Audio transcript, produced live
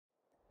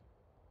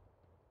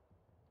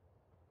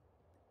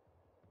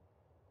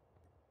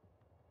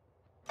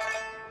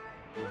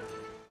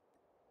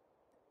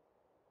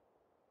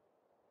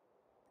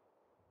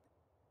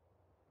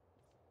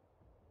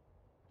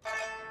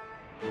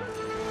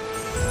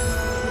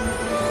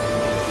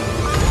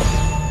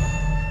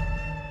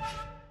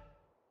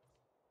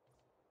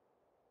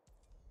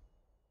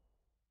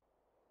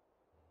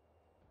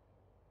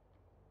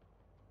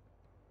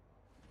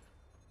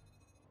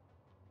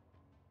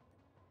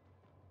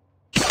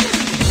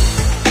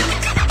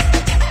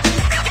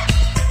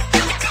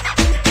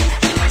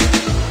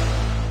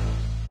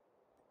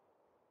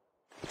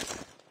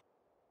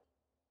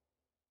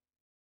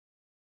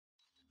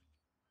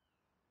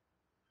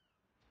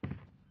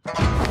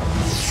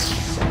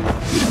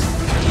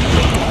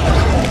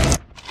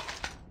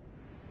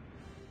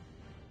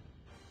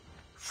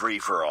Free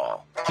for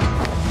all.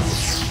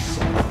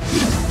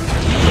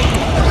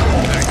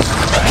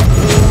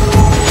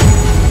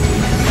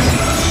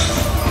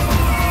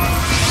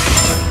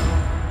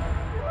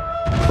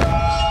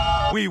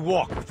 We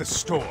walk with the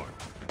storm,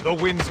 the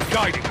wind's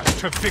guiding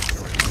us to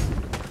victory.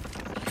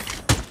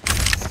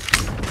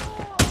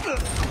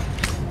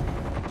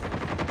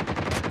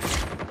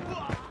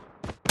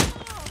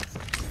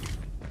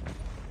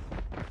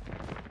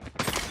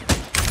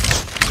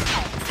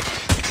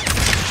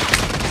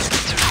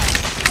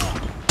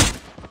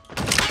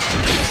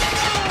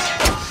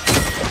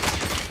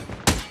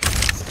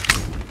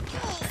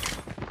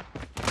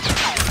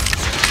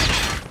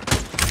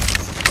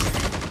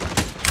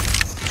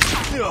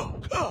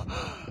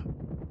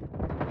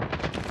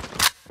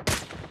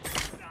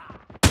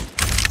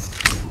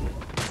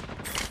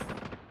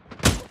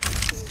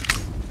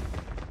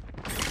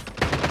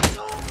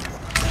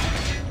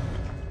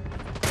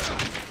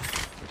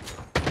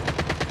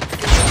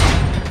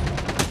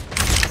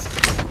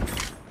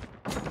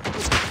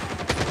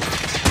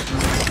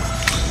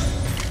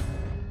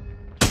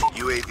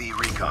 UAV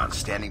recon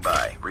standing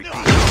by. Repeat,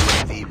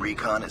 UAV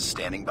recon is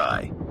standing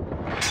by.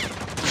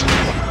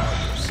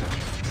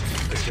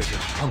 The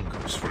desert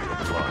hungers for your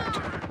blood.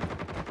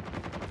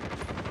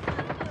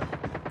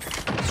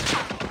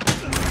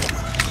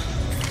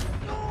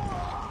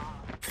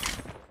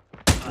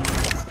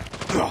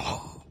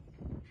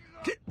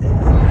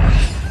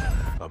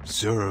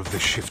 Observe the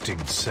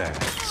shifting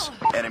sands.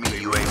 Enemy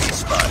UAV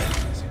spotted.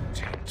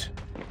 Intent.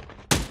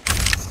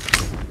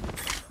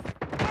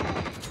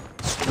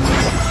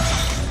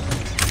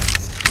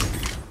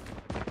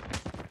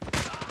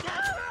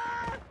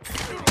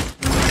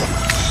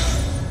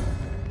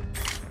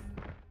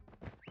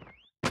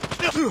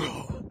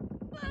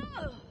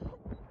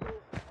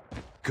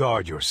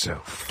 Guard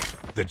yourself.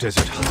 The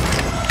desert hungers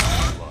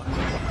for blood.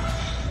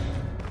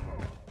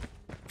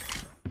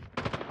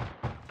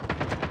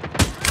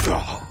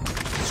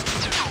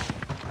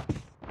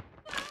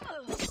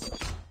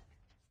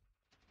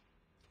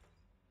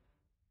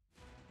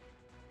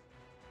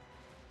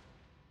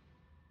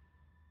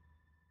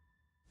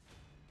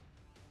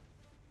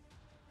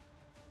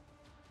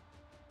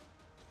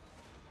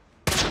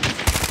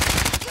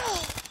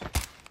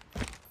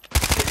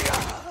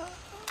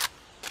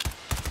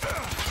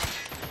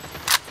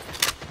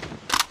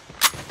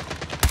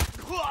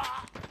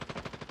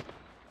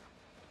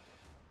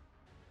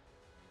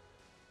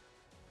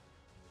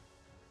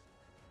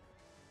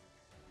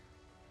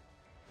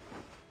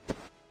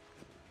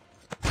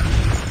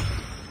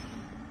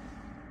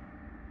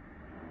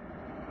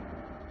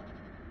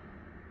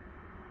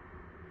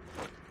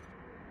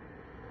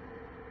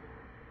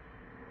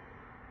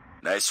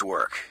 Nice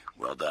work.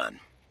 Well done.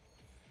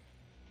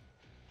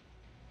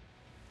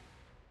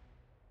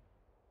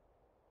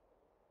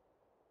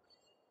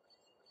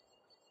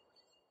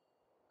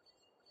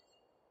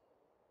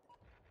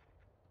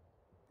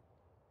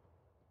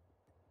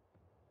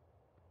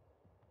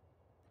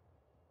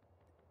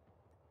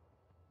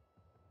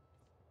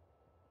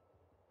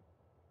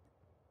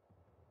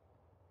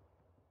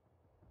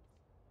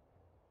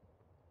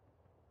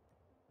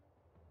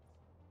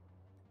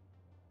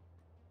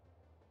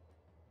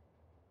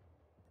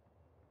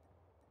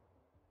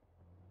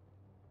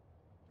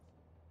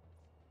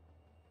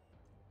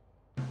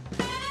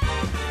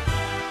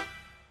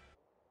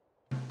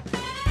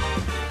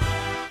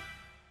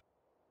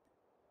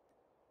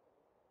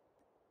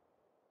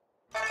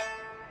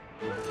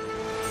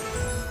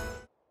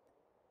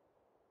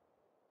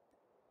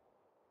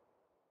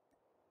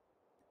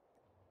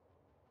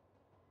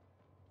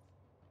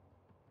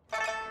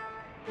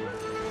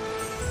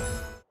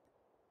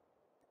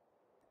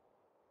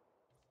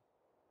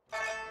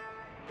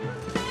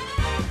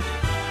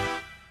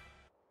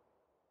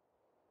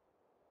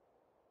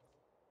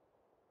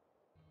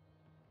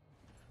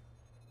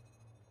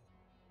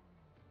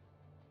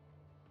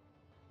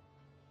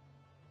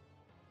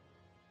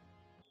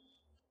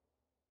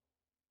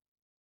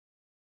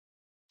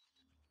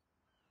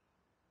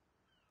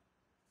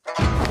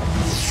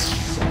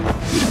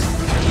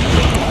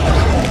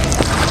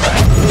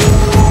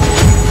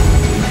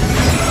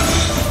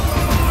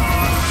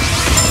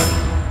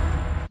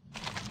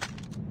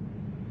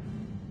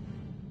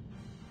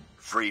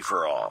 Free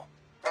for all.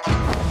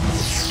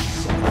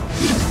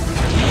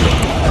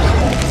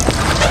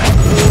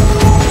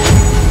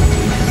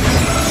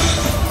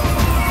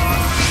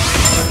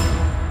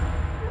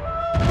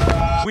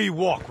 We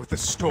walk with the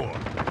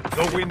storm,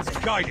 The wind's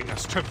guiding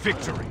us to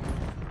victory.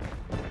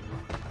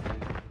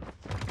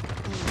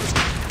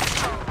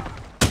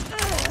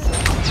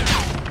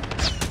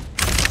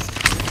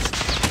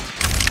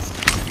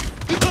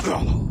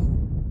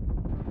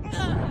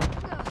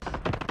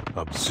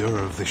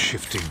 Observe the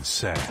shifting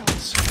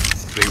sands.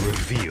 They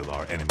reveal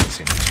our enemy's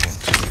intent.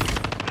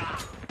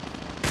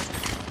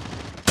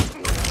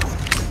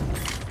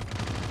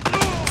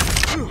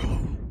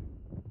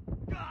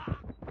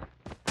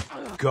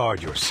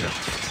 Guard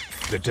yourself.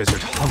 The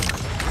desert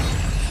hungers.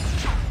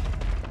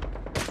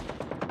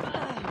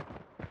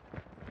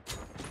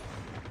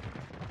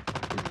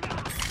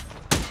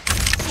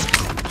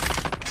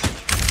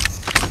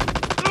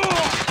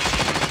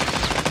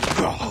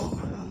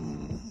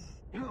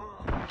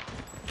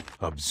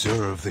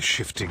 Observe the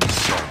shifting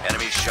sand.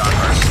 Enemy shock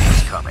RC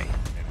is coming.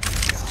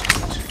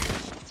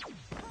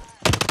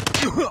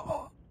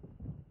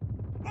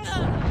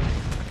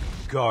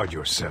 Guard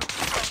yourself.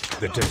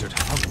 The desert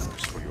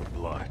hungers for your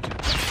blood.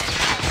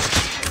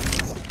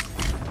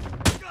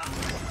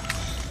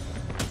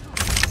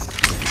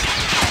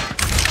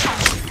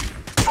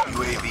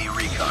 UAV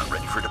recon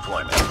ready for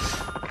deployment.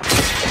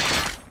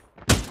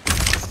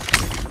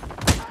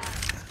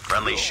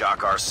 Friendly shock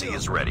RC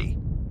is ready.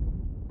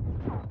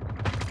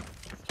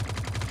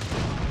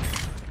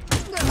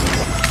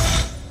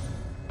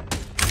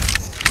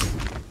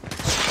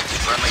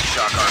 Friendly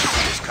shock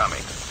RC is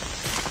coming.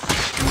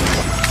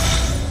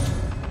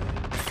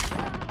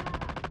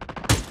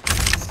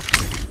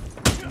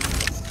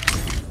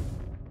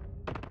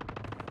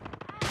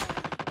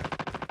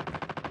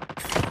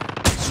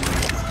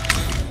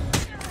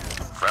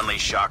 Friendly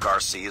shock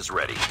RC is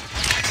ready.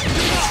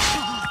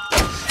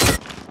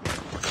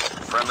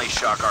 Friendly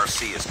shock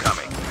RC is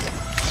coming.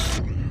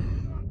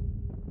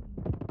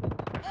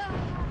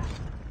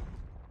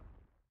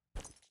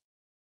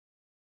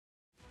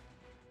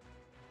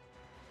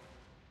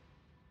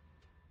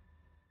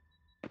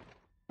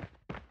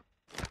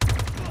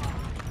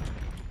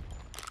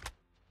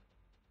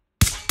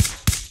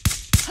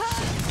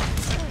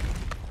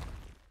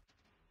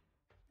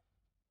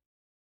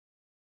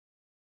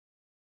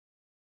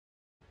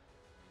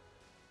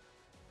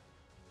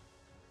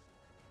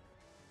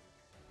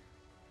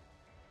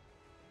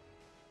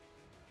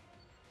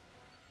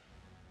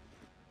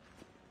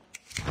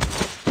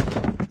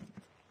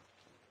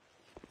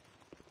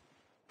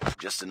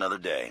 Just another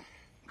day.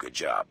 Good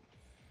job.